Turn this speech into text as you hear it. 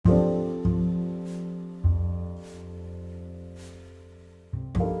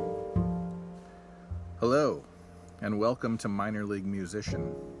Hello, and welcome to Minor League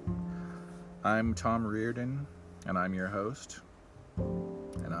Musician. I'm Tom Reardon, and I'm your host,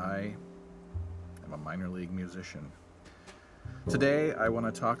 and I am a minor league musician. Today, I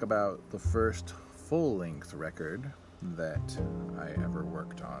want to talk about the first full-length record that I ever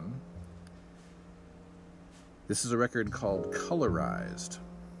worked on. This is a record called Colorized,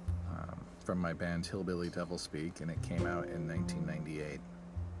 from my band Hillbilly Devilspeak, and it came out in 1998.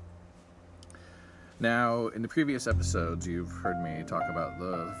 Now, in the previous episodes, you've heard me talk about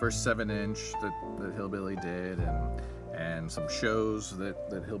the first 7-inch that Hillbilly did, and some shows that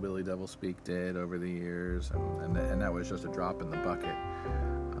Hillbilly Devilspeak did over the years, and that was just a drop in the bucket.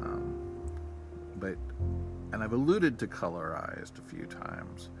 And I've alluded to Colorized a few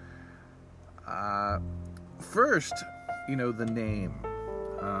times. First, the name.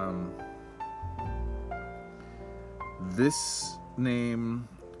 This name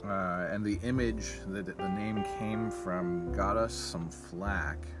and the image that the name came from got us some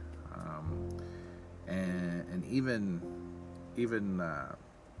flack, and even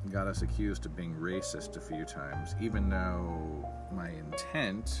got us accused of being racist a few times, even though my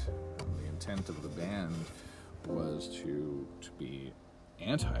intent, the intent of the band, was to be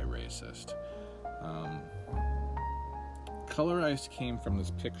anti-racist. Colorized came from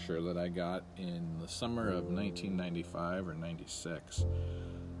this picture that I got in the summer of 1995 or 96.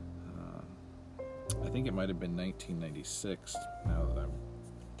 I think it might have been 1996, now that I'm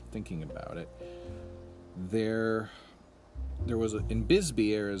thinking about it. There was in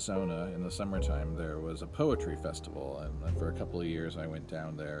Bisbee, Arizona, in the summertime, there was a poetry festival, and for a couple of years I went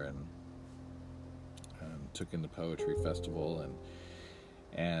down there and took in the poetry festival,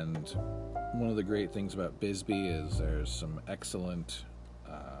 and one of the great things about Bisbee is there's some excellent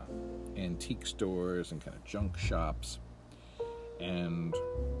antique stores and kind of junk shops. And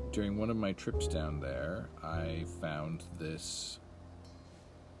during one of my trips down there, I found this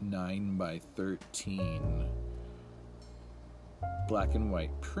 9x13 black and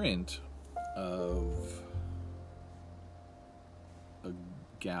white print of a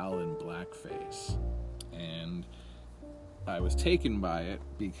gal in blackface. And I was taken by it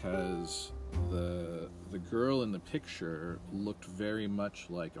because the girl in the picture looked very much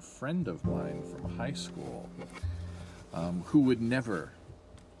like a friend of mine from high school, who would never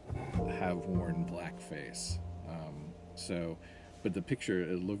have worn blackface. But the picture,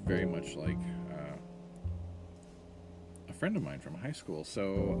 it looked very much like a friend of mine from high school.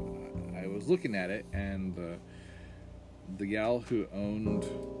 So I was looking at it, and the gal who owned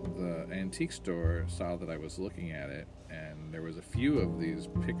the antique store saw that I was looking at it, and there was a few of these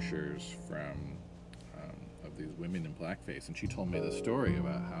pictures from of these women in blackface, and she told me the story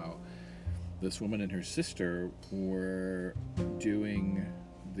about how this woman and her sister were doing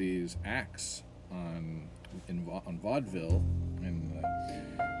these acts on vaudeville in the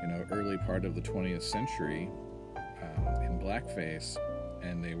early part of the 20th century in blackface,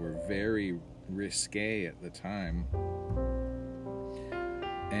 and they were very risque at the time.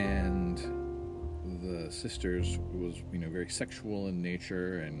 And the sisters was very sexual in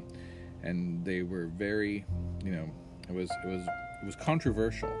nature, and they were very it was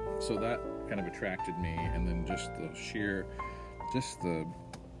controversial, so that kind of attracted me. And then just the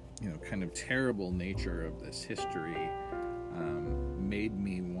kind of terrible nature of this history made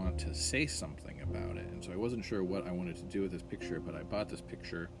me want to say something about it. And so I wasn't sure what I wanted to do with this picture, but I bought this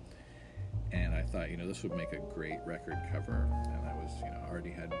picture, and I thought, this would make a great record cover. And I was,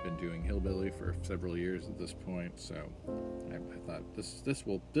 already had been doing Hillbilly for several years at this point, so I thought this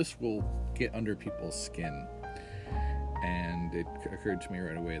will get under people's skin. And it occurred to me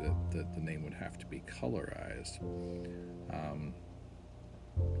right away that the name would have to be Colorized.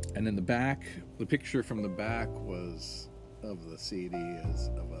 And then the picture from the back was of the CD is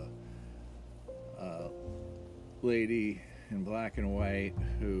of a lady in black and white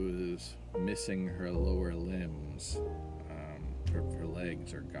who's missing her lower limbs. Her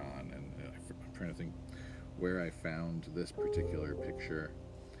legs are gone, and I'm trying to think where I found this particular picture.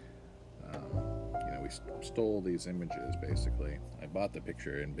 We stole these images, basically. I bought the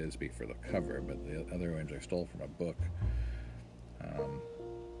picture in Bisbee for the cover, but the other image I stole from a book.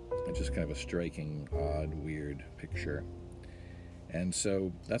 It's just kind of a striking, odd, weird picture. And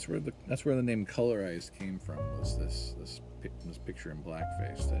so that's where the name Colorized came from, was this picture in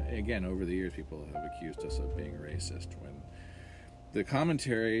blackface. That, again, over the years, people have accused us of being racist, when the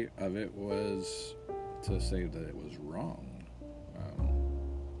commentary of it was to say that it was wrong,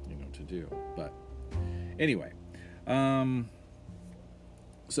 to do. But anyway, so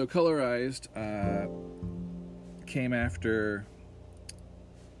Colorized came after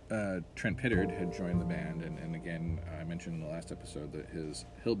Trent Pittard had joined the band, and again, I mentioned in the last episode that his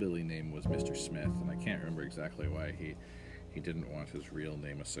hillbilly name was Mr. Smith, and I can't remember exactly why he didn't want his real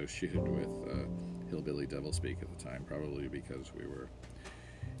name associated with hillbilly devilspeak at the time. Probably because we were,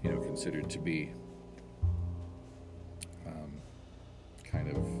 considered to be kind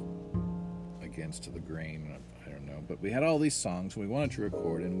of against the grain. I don't know, but we had all these songs we wanted to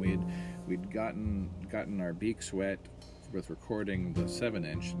record, and we'd gotten our beaks wet with recording the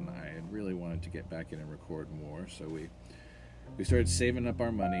 7-inch, and I had really wanted to get back in and record more. So we started saving up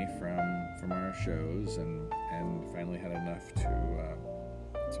our money from our shows, and finally had enough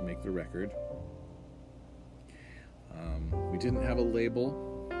to make the record. We didn't have a label.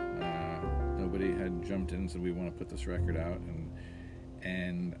 Nobody had jumped in and said we want to put this record out,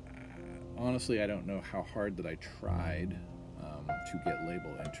 and honestly, I don't know how hard that I tried to get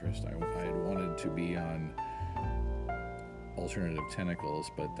label interest. I had wanted to be on Alternative Tentacles,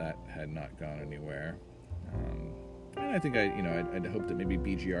 but that had not gone anywhere. And I think I'd hoped that maybe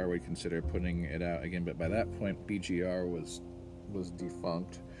BGR would consider putting it out again, but by that point, BGR was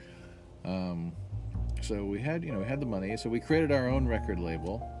defunct. So we had the money, so we created our own record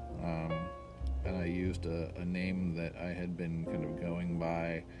label, and I used a name that I had been kind of going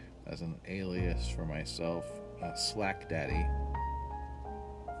by as an alias for myself, Slack Daddy.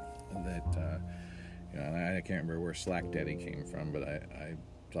 That and I can't remember where Slack Daddy came from, but I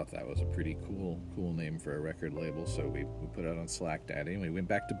thought that was a pretty cool name for a record label, so we put it on Slack Daddy, and we went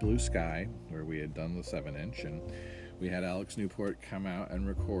back to Blue Sky, where we had done the 7-inch, and we had Alex Newport come out and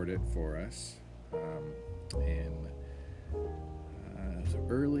record it for us in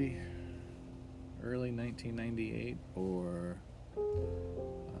early 1998, or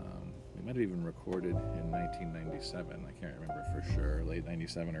we might have even recorded in 1997. I can't remember for sure. Late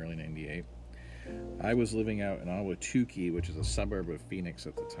 97, early 98. I was living out in Ahwatukee, which is a suburb of Phoenix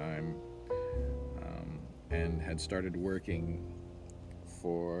at the time, and had started working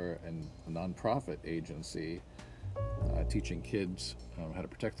for a nonprofit agency teaching kids how to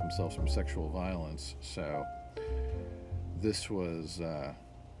protect themselves from sexual violence. So this was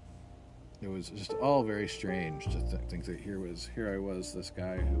it was just all very strange to think that here I was, this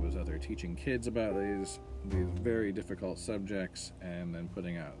guy who was out there teaching kids about these very difficult subjects, and then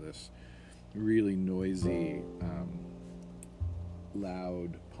putting out this really noisy,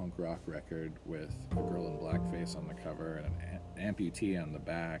 loud punk rock record with a girl in blackface on the cover and an amputee on the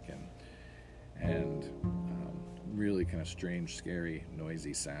back, and really kind of strange, scary,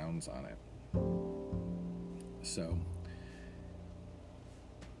 noisy sounds on it. So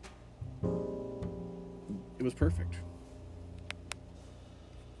it was perfect.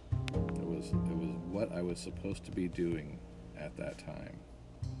 It was what I was supposed to be doing at that time.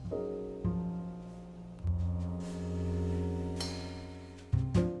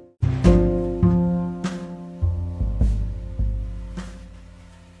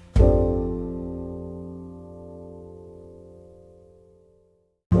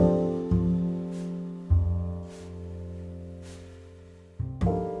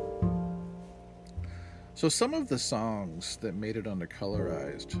 So some of the songs that made it onto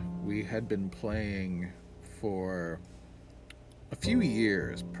Colorized, we had been playing for a few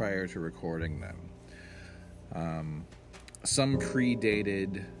years prior to recording them. Some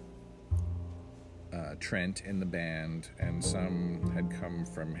predated Trent in the band, and some had come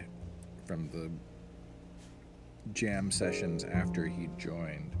from the jam sessions after he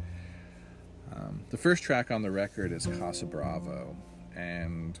joined. The first track on the record is Casa Bravo,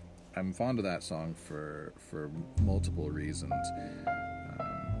 and I'm fond of that song for multiple reasons.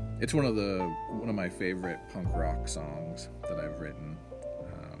 It's one of my favorite punk rock songs that I've written.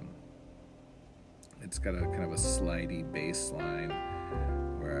 It's got a kind of a slidey bass line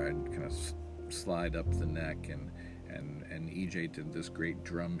where I'd kind of slide up the neck, and EJ did this great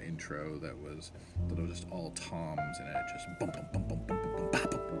drum intro that was just all toms, and it just bum bum bum bum bum bum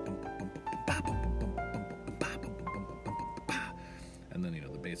bum and then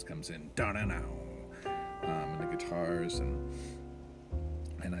the bass comes in, and the guitars, and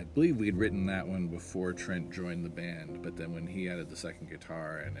I believe we'd written that one before Trent joined the band, but then when he added the second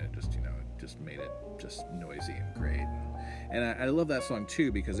guitar, and it just it just made it just noisy and great. And I love that song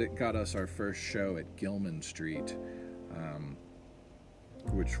too, because it got us our first show at Gilman Street,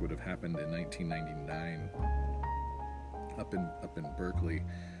 which would have happened in 1999 up in Berkeley.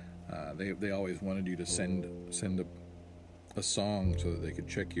 They always wanted you to send a song so that they could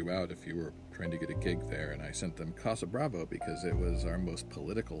check you out if you were trying to get a gig there, and I sent them Casa Bravo because it was our most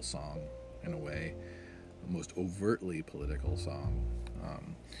political song, in a way, the most overtly political song.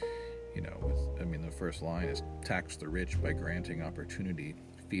 The first line is, tax the rich by granting opportunity,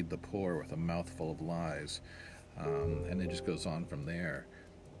 feed the poor with a mouthful of lies. And it just goes on from there.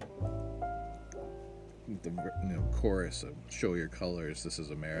 The chorus of "Show your colors, this is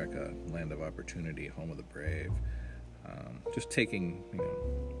America, land of opportunity, home of the brave." Just taking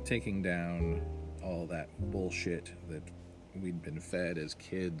down all that bullshit that we'd been fed as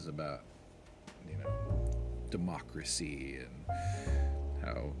kids about, democracy and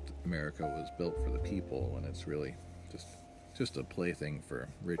how America was built for the people, and it's really just a plaything for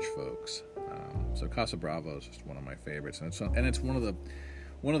rich folks. So Casa Brava is just one of my favorites, and it's one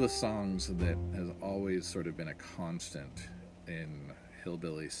of the songs that has always sort of been a constant in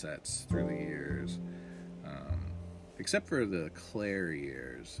hillbilly sets through the years, except for the Claire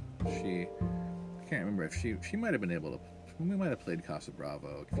years. I can't remember if she might have been able to. We might have played Casa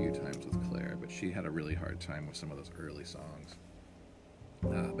Brava a few times with Claire, but she had a really hard time with some of those early songs.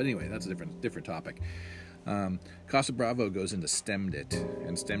 But anyway, that's a different topic. Casa Brava goes into Stemmed It,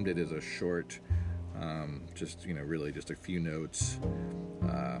 and Stemmed It is a short, really just a few notes,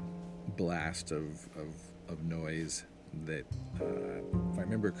 blast of noise that, if I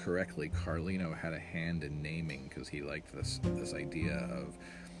remember correctly, Carlino had a hand in naming, because he liked this idea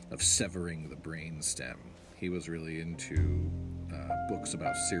of severing the brain stem. He was really into books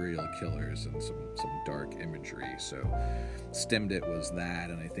about serial killers and some dark imagery. So Stemmed It was that,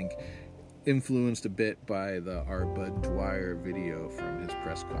 and I think influenced a bit by our Bud Dwyer video from his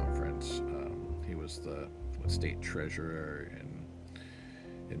press conference. He was the state treasurer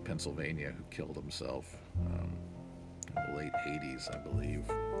in Pennsylvania who killed himself in the late 80s, I believe,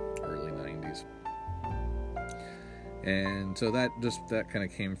 early 90s. And so that kind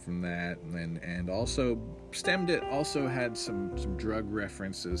of came from that, and also Stemmed It also had some drug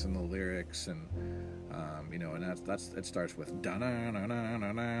references in the lyrics, and and it starts with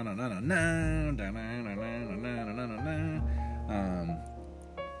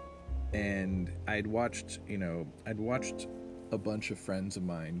and I'd watched a bunch of friends of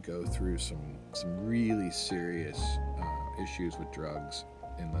mine go through some really serious issues with drugs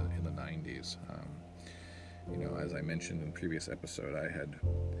in the 90s. As I mentioned in a previous episode,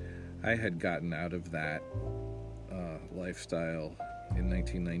 I had gotten out of that lifestyle in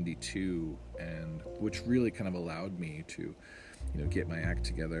 1992, and which really kind of allowed me to, get my act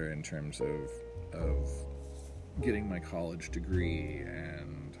together in terms of getting my college degree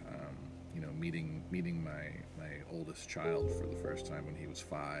and meeting my oldest child for the first time when he was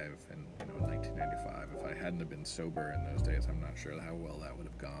 5, and in 1995. If I hadn't have been sober in those days, I'm not sure how well that would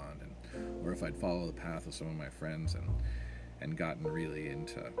have gone, or if I'd followed the path of some of my friends and gotten really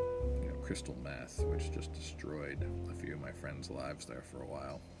into crystal meth, which just destroyed a few of my friends' lives there for a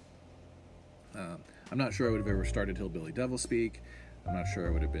while. I'm not sure I would have ever started Hillbilly Devilspeak. I'm not sure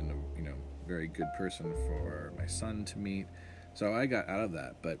I would have been a very good person for my son to meet. So I got out of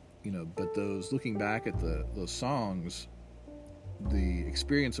that, but those, looking back at those songs, the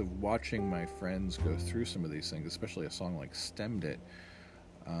experience of watching my friends go through some of these things, especially a song like Stemmed It,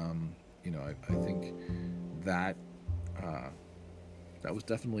 I think that was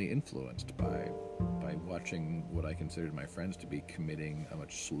definitely influenced by watching what I considered my friends to be committing a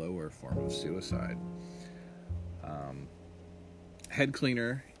much slower form of suicide. Head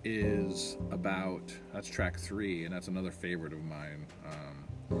Cleaner is that's track 3, and that's another favorite of mine.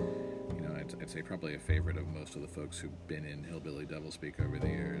 I'd say probably a favorite of most of the folks who've been in Hillbilly Devilspeak over the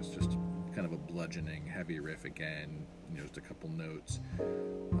years. Just kind of a bludgeoning, heavy riff again, just a couple notes,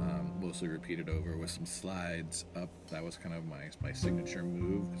 mostly repeated over with some slides up. That was kind of my signature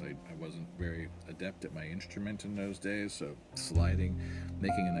move, because I wasn't very adept at my instrument in those days, so sliding,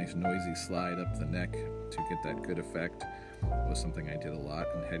 making a nice noisy slide up the neck to get that good effect was something I did a lot,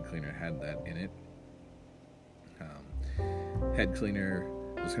 and Head Cleaner had that in it. Head Cleaner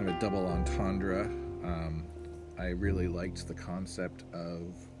was kind of a double entendre. I really liked the concept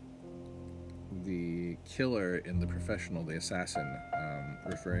of the killer in The Professional, the assassin,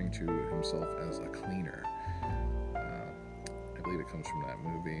 referring to himself as a cleaner. I believe it comes from that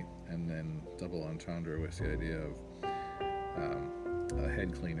movie. And then double entendre was the idea of a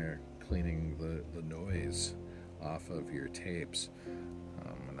head cleaner cleaning the noise off of your tapes,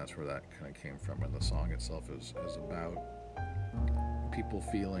 and that's where that kind of came from. And the song itself is about people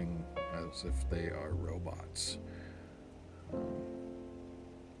feeling as if they are robots,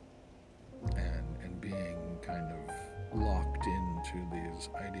 and being kind of locked into these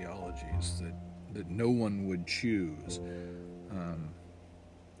ideologies that no one would choose.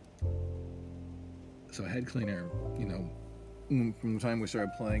 So Head Cleaner, from the time we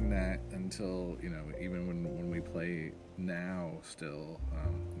started playing that until, even when we play now still,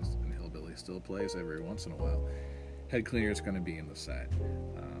 and Hillbilly still plays every once in a while, Head Cleaner is going to be in the set.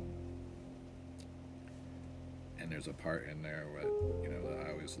 And there's a part in there that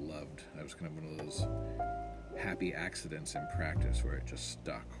I always loved. That was kind of one of those happy accidents in practice where it just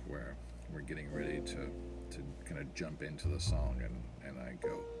stuck, where we're getting ready to kind of jump into the song, and I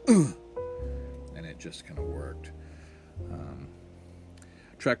go, ugh! And it just kind of worked.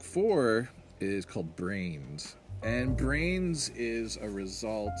 Track 4 is called Brains, and Brains is a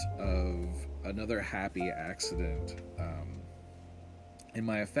result of another happy accident. In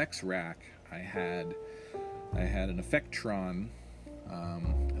my effects rack, I had an Effectron,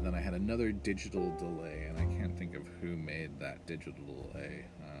 and then I had another digital delay, and I can't think of who made that digital delay.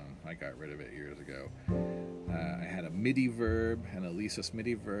 I got rid of it years ago. I had a MIDI verb, an Alesis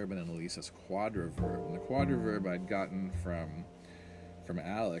MIDI verb, and an Alesis quadriverb. And the quadriverb I'd gotten from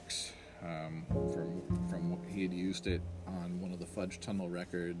Alex, from he had used it on one of the Fudge Tunnel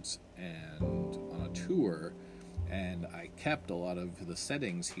records and on a tour, and I kept a lot of the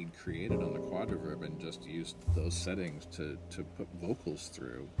settings he'd created on the quadriverb and just used those settings to put vocals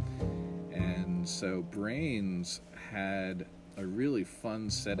through. And so Brains had a really fun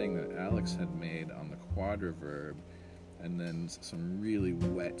setting that Alex had made on the quadriverb, and then some really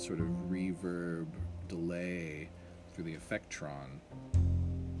wet sort of reverb delay through the Effectron,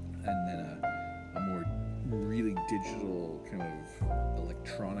 and then a more really digital kind of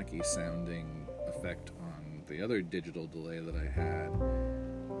electronic-y sounding effect on the other digital delay that I had,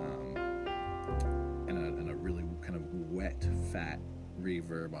 and a really kind of wet, fat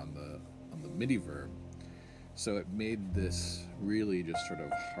reverb on the MIDI verb. So it made this really just sort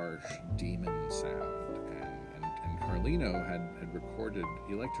of harsh demon sound. And Carlino had recorded,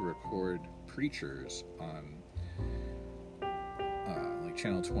 he liked to record preachers on like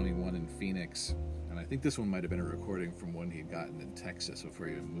Channel 21 in Phoenix. And I think this one might have been a recording from one he'd gotten in Texas before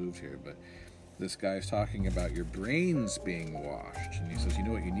he moved here. But this guy's talking about your brains being washed. And he says, you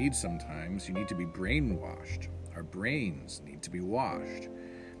know what you need sometimes? You need to be brainwashed. Our brains need to be washed.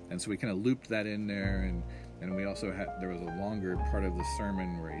 And so we kind of looped that in there, and we also had, there was a longer part of the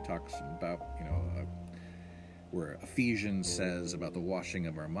sermon where he talks about, where Ephesians says about the washing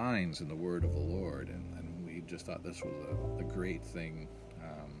of our minds in the word of the Lord, and we just thought this was a great thing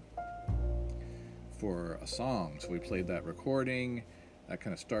for a song. So we played that recording. That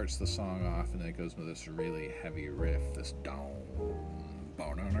kind of starts the song off, and then it goes into this really heavy riff, this down,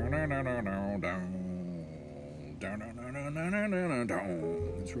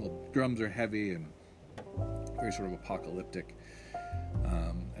 it's real, drums are heavy and very sort of apocalyptic,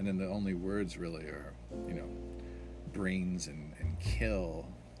 and then the only words really are, brains and kill,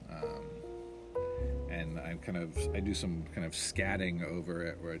 and I do some kind of scatting over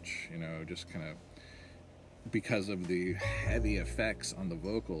it, which, just kind of, because of the heavy effects on the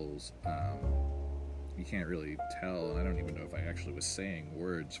vocals, you can't really tell, and I don't even know if I actually was saying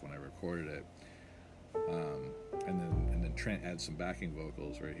words when I recorded it. And then Trent adds some backing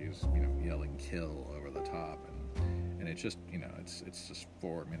vocals where he's yelling "kill" over the top, and it's just it's just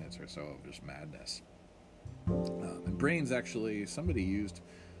 4 minutes or so of just madness. And Brains, actually, somebody used,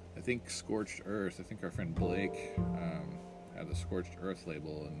 I think, Scorched Earth. I think our friend Blake had the Scorched Earth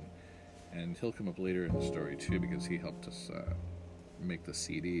label, and he'll come up later in the story too, because he helped us make the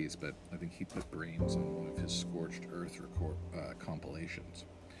CDs. But I think he put Brains on one of his Scorched Earth compilations.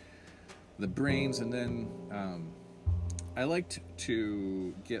 The Brains, and then I liked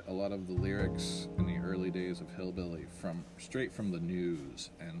to get a lot of the lyrics in the early days of Hillbilly straight from the news,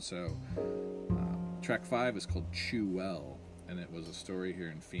 and so track 5 is called Chew Well, and it was a story here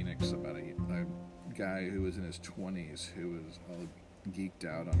in Phoenix about a guy who was in his 20s who was all geeked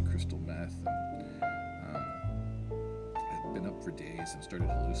out on crystal meth and had been up for days and started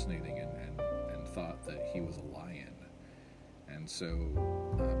hallucinating and thought that he was a lion. And so,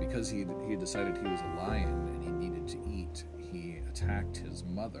 because he decided he was a lion and he needed to eat, he attacked his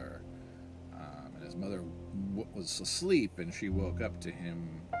mother. And his mother was asleep, and she woke up to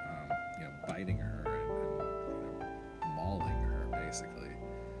him, biting her and mauling her, basically.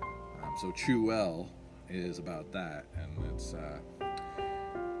 So Chew Well is about that, and it's,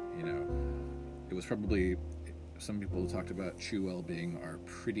 it was probably, some people talked about Chew Well being our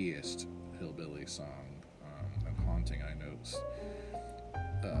prettiest Hillbilly song. Haunting, I know.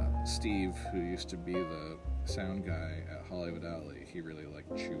 Steve, who used to be the sound guy at Hollywood Alley, he really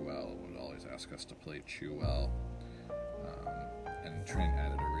liked Chew Well, would always ask us to play Chew Well. And Trent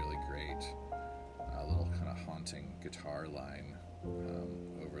added a really great little kind of haunting guitar line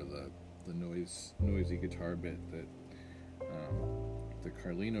over the noisy guitar bit that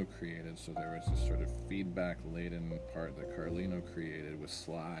Carlino created. So there was this sort of feedback-laden part that Carlino created with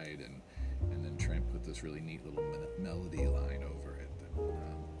slide, and and then Trent put this really neat little melody line over it that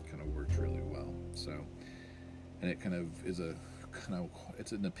kind of worked really well. So, and it kind of is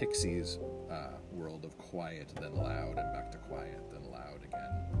it's in the Pixies world of quiet, then loud, and back to quiet, then loud again.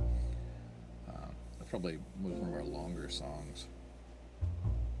 That probably was one of our longer songs.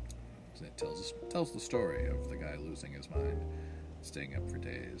 It tells the story of the guy losing his mind, staying up for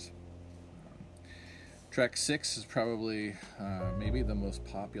days. Track 6 is probably maybe the most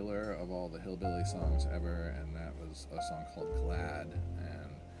popular of all the hillbilly songs ever, and that was a song called Glad.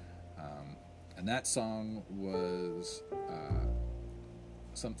 And that song was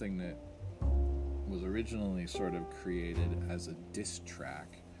something that was originally sort of created as a diss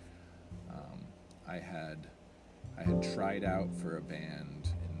track. I had tried out for a band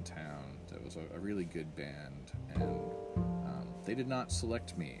in town that was a really good band, and they did not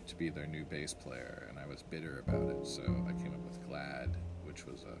select me to be their new bass player, and I was bitter about it. So I came up with Glad, which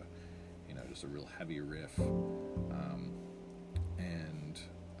was just a real heavy riff, and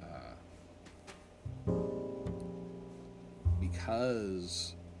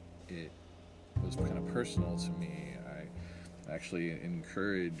because it was kind of personal to me, I actually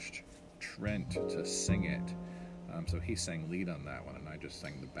encouraged Trent to sing it. So he sang lead on that one, and I just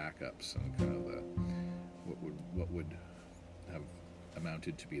sang the backups and kind of what would have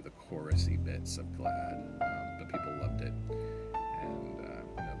amounted to be the chorusy bits of Glad. But people loved it, and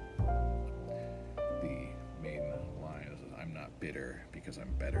the main line is, "I'm not bitter because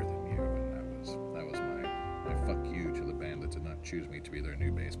I'm better than you," and that was my fuck you to the band that did not choose me to be their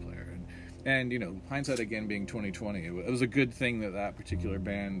new bass player. And hindsight again being 2020, it was a good thing that particular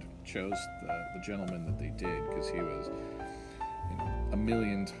band chose the gentleman that they did, because he was a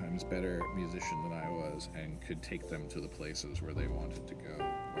million times better musician than I was, and could take them to the places where they wanted to go,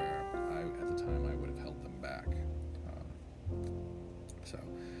 where at the time I would have held them back.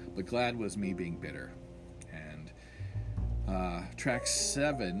 But Glad was me being bitter. And track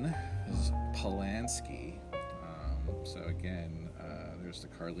 7 is Polanski. So again, there's the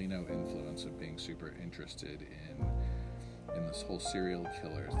Carlino influence of being super interested in this whole serial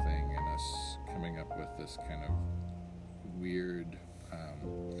killer thing, and us coming up with this kind of weird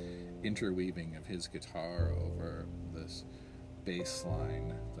interweaving of his guitar over this bass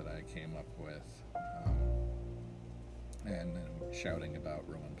line that I came up with, and then shouting about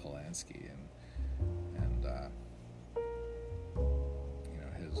Roman Polanski and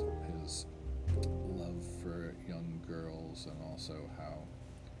his love for young girls, and also how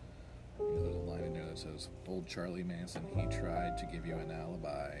there's a line in there that says, "Old Charlie Manson, he tried to give you an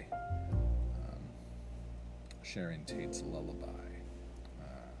alibi, Sharon Tate's lullaby."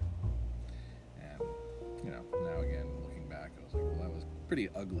 And now again looking back, I was like, well, that was pretty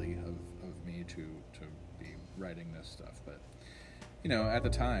ugly of me to be writing this stuff. But at the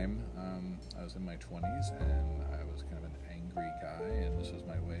time, I was in my 20s, and I was kind of an angry guy, and this was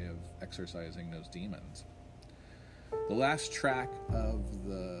my way of exercising those demons. The last track of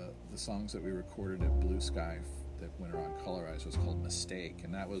the songs that we recorded at Blue Sky that went around Colorize was called Mistake,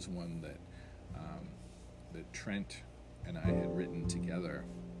 and that was one that Trent and I had written together.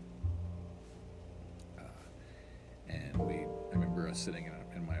 And I remember us sitting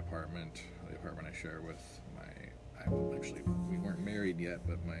in my apartment, the apartment I share with we weren't married yet,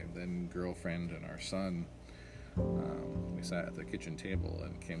 but my then girlfriend and our son. We sat at the kitchen table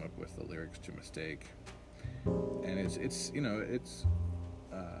and came up with the lyrics to Mistake. And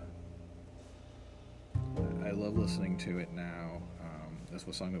I love listening to it now. This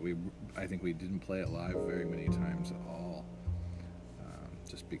was a song that I think we didn't play it live very many times at all,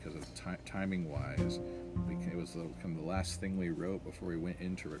 just because of timing wise. It was kind of the last thing we wrote before we went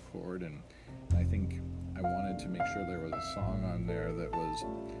in to record, and I think I wanted to make sure there was a song on there that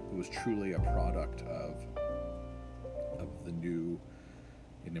was truly a product of the new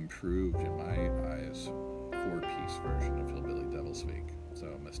and improved, in my eyes, 4-piece version of Hillbilly Devilspeak.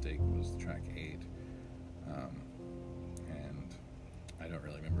 So Mistake was track 8, and I don't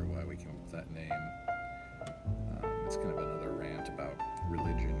really remember why we came up with that name. It's kind of another rant about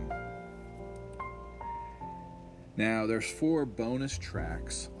religion. Now, there's 4 bonus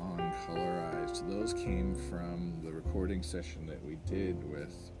tracks on Colorized. Those came from the recording session that we did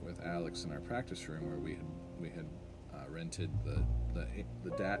with Alex in our practice room, where we had rented the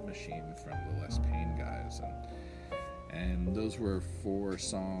DAT machine from the Les Payne guys, and those were 4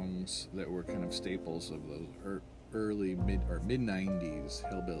 songs that were kind of staples of those early mid 90s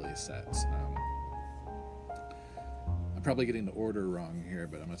hillbilly sets. I'm probably getting the order wrong here,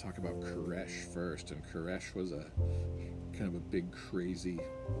 but I'm going to talk about Koresh first. And Koresh was a kind of a big, crazy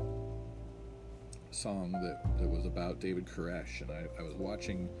song that was about David Koresh. And I was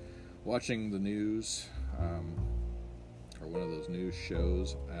watching watching the news, or one of those news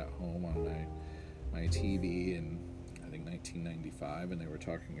shows at home on my TV in, I think, 1995, and they were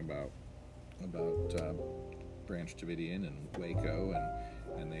talking about Branch Davidian and Waco,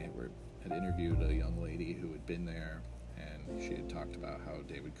 and they had interviewed a young lady who had been there, and she had talked about how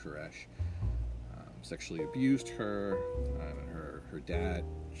David Koresh sexually abused her, and her dad.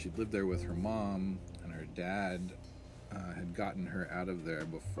 She'd lived there with her mom, and her dad had gotten her out of there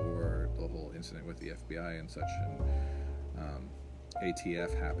before the whole incident with the FBI and such, and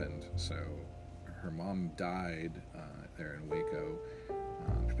ATF happened. So her mom died there in Waco,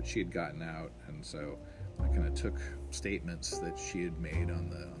 but she had gotten out, and so I kind of took statements that she had made on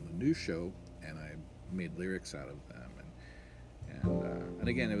the news show, and I made lyrics out of them, and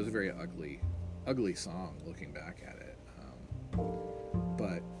again, it was a very ugly song looking back at it,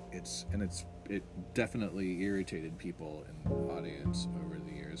 but it definitely irritated people in the audience over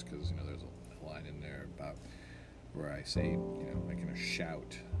the years, because there's a line in there about where I say, I kind of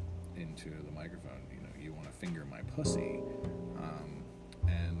shout into the microphone, you want to finger my pussy,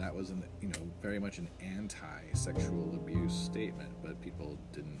 and that was very much an anti-sexual abuse statement, but people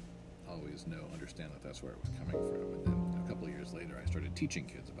didn't always understand that that's where it was coming from. And then a couple of years later, I started teaching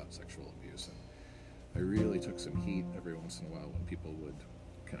kids about sexual abuse, and I really took some heat every once in a while when people would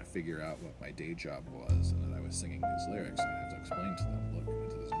kind of figure out what my day job was and that I was singing these lyrics. And I had to explain to them, look,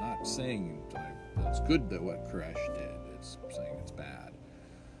 it is not saying that it's good that what Koresh did, it's saying it's bad.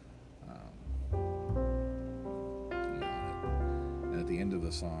 And at the end of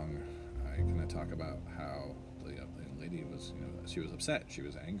the song, I kind of talk about how the young lady was, she was upset. She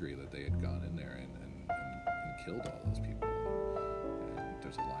was angry that they had gone in there and killed all those people. And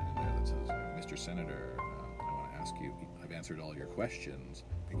there's a line in there that says, Mr. Senator, I want to ask you, I've answered all your questions,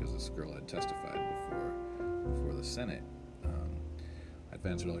 because this girl had testified before the Senate. I've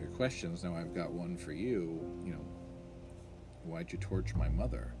answered all your questions. Now I've got one for you. Why'd you torch my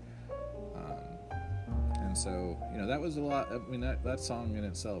mother? And so, that was a lot. I mean, that song in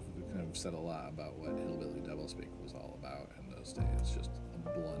itself kind of said a lot about what Hillbilly Doublespeak was all about in those days. Just a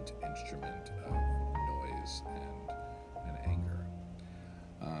blunt instrument of noise and anger.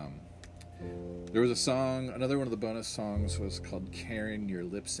 There was a song, another one of the bonus songs was called Karen, You're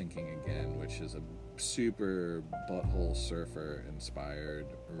Lip Syncing Again, which is a super Butthole Surfer inspired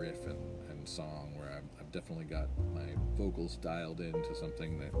riff and song where I've definitely got my vocals dialed into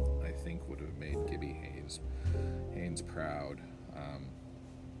something that I think would have made Gibby Haynes proud.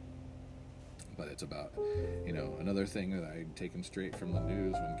 But it's about, another thing that I'd taken straight from the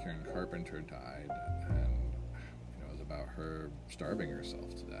news when Karen Carpenter died, and it was about her starving herself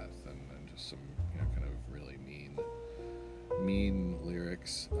to death, and just some kind of really mean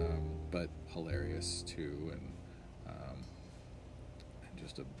lyrics, but hilarious too, and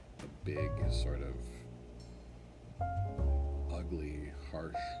just a big sort of ugly,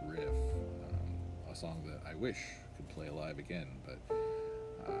 harsh riff, a song that I wish could play live again, but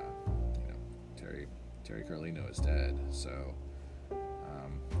Terry Carlino is dead, so I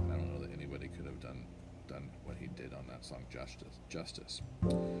don't know that anybody could have done what he did on that song justice.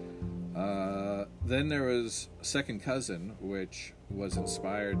 Then there was Second Cousin, which was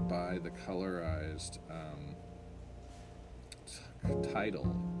inspired by the colorized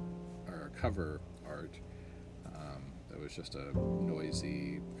title or cover art. That was just a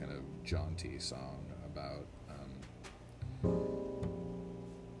noisy, kind of jaunty song about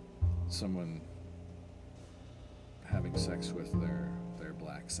someone having sex with their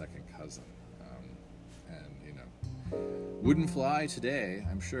black second cousin, and wouldn't fly today,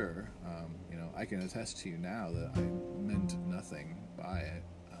 I'm sure. I can attest to you now that I meant nothing by it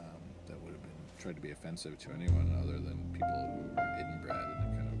that would have been tried to be offensive to anyone other than people who were inbred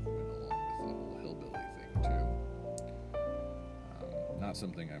and kind of went along with the whole hillbilly thing too. Not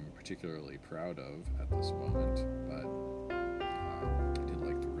something I'm particularly proud of at this moment, but I did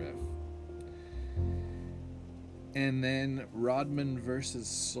like the riff. And then Rodman versus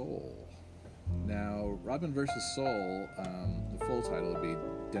Soul. Now, Rodman versus Soul, the full title would be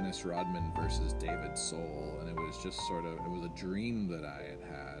Dennis Rodman versus David Soul, and it was just it was a dream that I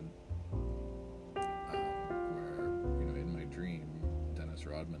had where, in my dream, Dennis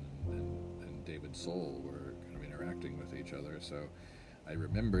Rodman and David Soul were kind of interacting with each other, so I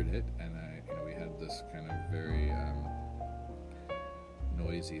remembered it, and we had this kind of very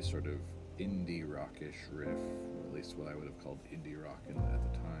noisy sort of indie rockish riff, or at least what I would have called indie rock at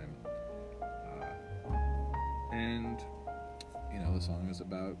the time. And the song is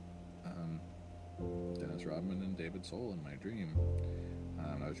about Dennis Rodman and David Soul in my dream.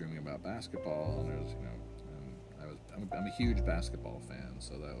 I was dreaming about basketball, and I I'm a huge basketball fan,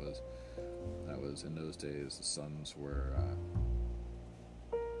 so that was in those days. The Suns were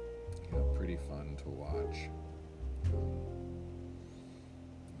pretty fun to watch.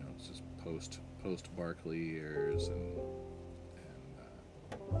 It's just post Barkley years, and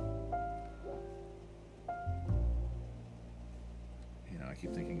I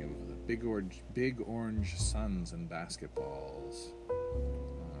keep thinking of the big orange Suns and basketballs.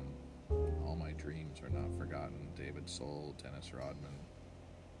 All my dreams are not forgotten. David Soul, Dennis Rodman.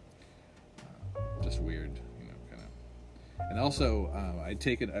 Just weird, kind of. And also, I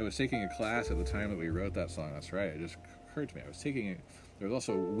was taking a class at the time that we wrote that song. That's right. It just occurred to me. There was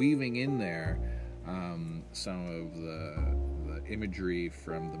also weaving in there some of the imagery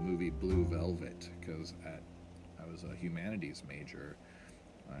from the movie Blue Velvet, because I was a humanities major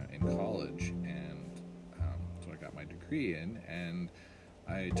in college, and so I got my degree in, and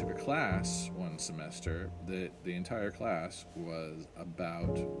I took a class one semester that the entire class was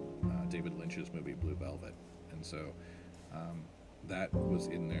about David Lynch's movie Blue Velvet, and so that was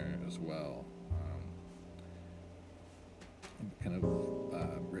in there as well, kind of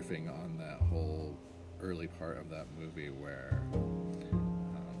riffing on that whole early part of that movie where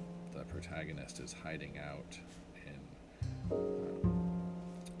the protagonist is hiding out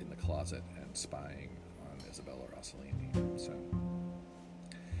in the closet and spying on Isabella Rossellini. So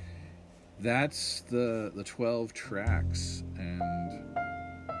that's the 12 tracks, and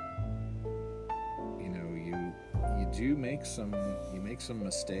you do make some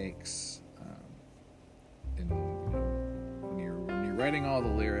mistakes when you're writing all the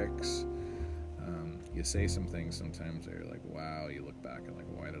lyrics. You say some things sometimes that you're like, wow, you look back and like,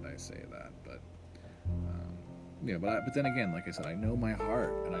 why did I say that? But but then again, like I said, I know my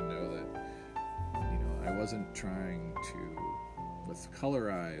heart, and I know that I wasn't trying to, with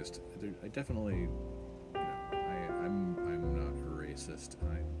Colorized, I definitely, I'm not a racist.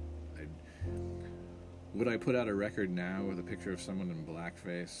 Would I put out a record now with a picture of someone in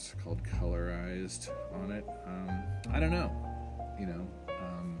blackface called Colorized on it? I don't know.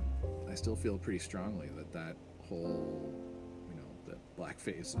 I still feel pretty strongly that whole, that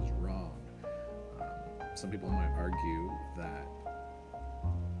blackface is wrong. Some people might argue that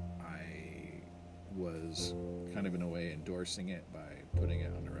I was kind of in a way endorsing it by putting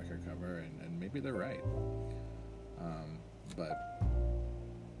it on the record cover, and maybe they're right. But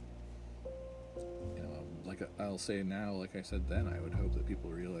like I'll say now, like I said then, I would hope that people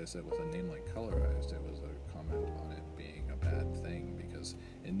realize that with a name like Colorized, it was a comment on it being a bad thing, because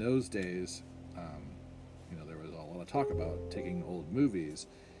in those days, there was a lot of talk about taking old movies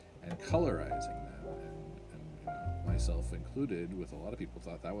and colorizing them, and myself included, with a lot of people,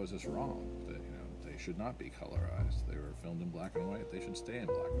 thought that was just wrong, that they should not be colorized. They were filmed in black and white, they should stay in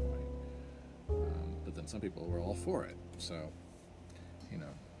black and white. But then some people were all for it. So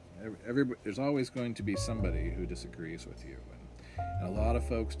there's always going to be somebody who disagrees with you, and a lot of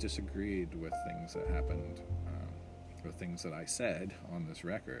folks disagreed with things that happened, or things that I said on this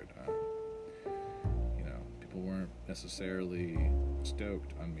record. People weren't necessarily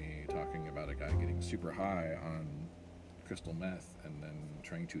stoked on me talking about a guy getting super high on crystal meth and then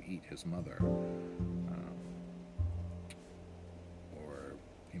trying to eat his mother, or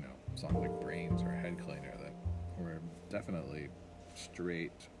songs like Brains or Head Cleaner that were definitely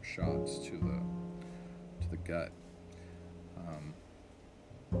straight shots to the gut.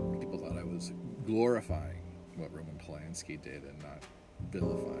 People thought I was glorifying what Roman Polanski did and not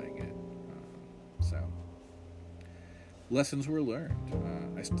vilifying it. So lessons were learned.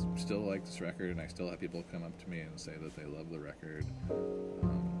 I still like this record, and I still have people come up to me and say that they love the record.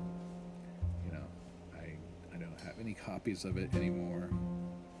 I don't have any copies of it anymore.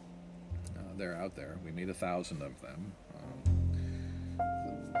 They're out there. We made 1,000 of them.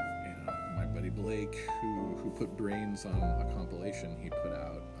 My buddy Blake, who put Brains on a compilation he put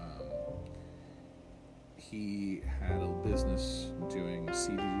out, he had a business doing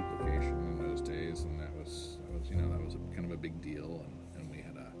CD duplication in those days, and that was kind of a big deal. And we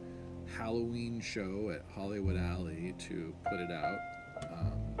had a Halloween show at Hollywood Alley to put it out.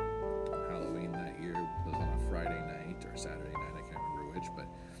 Halloween that year was on a Friday night or Saturday night, I can't remember which, but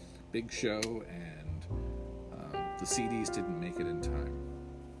big show, and the CDs didn't make it in time.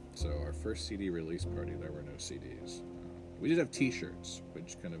 So our first CD release party, there were no CDs. We did have T-shirts,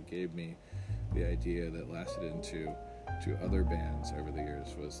 which kind of gave me the idea that lasted into other bands over the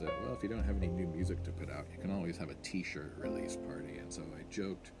years, was that, well, if you don't have any new music to put out, you can always have a T-shirt release party. And so I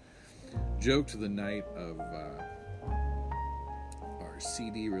joked the night of our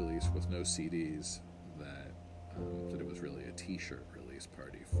CD release with no CDs that it was really a T-shirt release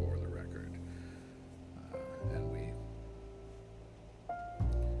party for the record, and we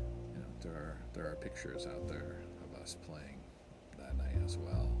there are pictures out there of us playing that night as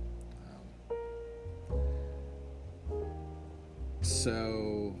well.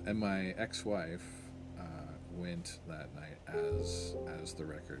 And my ex-wife went that night as the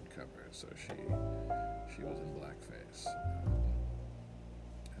record cover, so she was in blackface.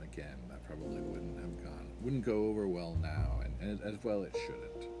 And again, that probably wouldn't go over well now, and as well it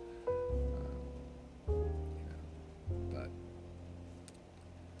shouldn't. But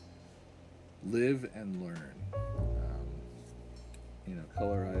live and learn.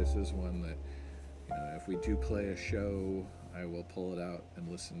 Colorize is one that, if we do play a show, I will pull it out and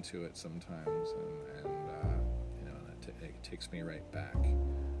listen to it sometimes, and it takes me right back.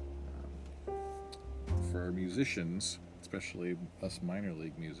 For musicians, especially us minor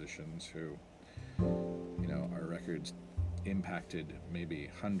league musicians who, our records impacted maybe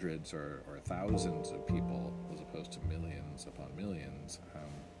hundreds or thousands of people as opposed to millions upon millions,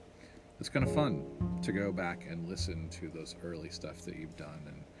 it's kind of fun to go back and listen to those early stuff that you've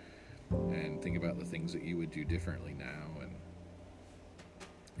done and think about the things that you would do differently now,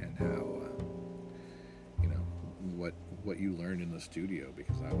 and how what you learned in the studio,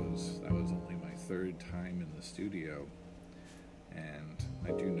 because that was only my third time in the studio, and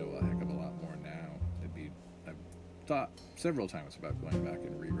I do know a heck of a lot more now. I've thought several times about going back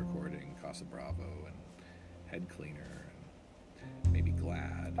and re-recording Casa Bravo and Head Cleaner and maybe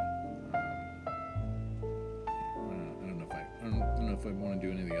Glad. I don't know if I want to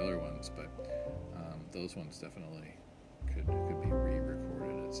do any of the other ones, but those ones definitely could be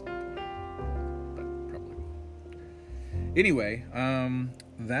re-recorded at some point, but probably will. Anyway,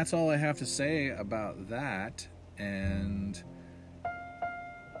 that's all I have to say about that, and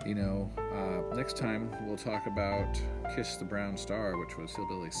next time we'll talk about Kiss the Brown Star, which was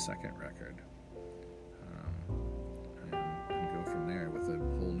Hillbilly's second record, and go from there with a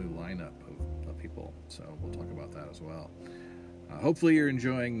whole new lineup of people. So we'll talk about that as well. Hopefully you're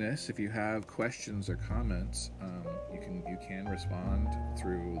enjoying this. If you have questions or comments, you can respond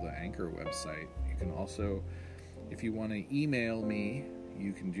through the Anchor website. You can also, if you want to email me,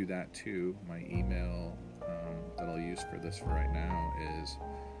 you can do that too. My email that I'll use for this for right now is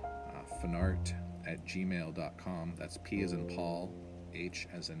fanart@gmail.com. That's P as in Paul, H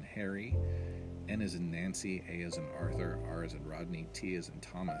as in Harry, N as in Nancy, A as in Arthur, R as in Rodney, T as in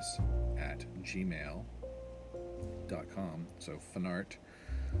Thomas @gmail.com. So Fanart,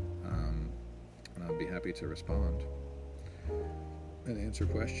 and I'll be happy to respond and answer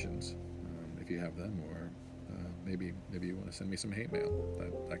questions if you have them, or maybe you want to send me some hate mail.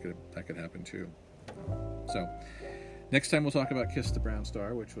 That could happen too. So next time we'll talk about Kiss the Brown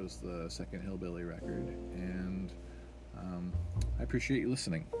Star, which was the second Hillbilly record, and I appreciate you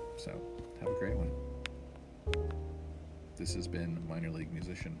listening. So have a great one. This has been Minor League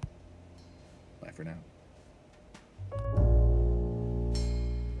Musician. Bye for now.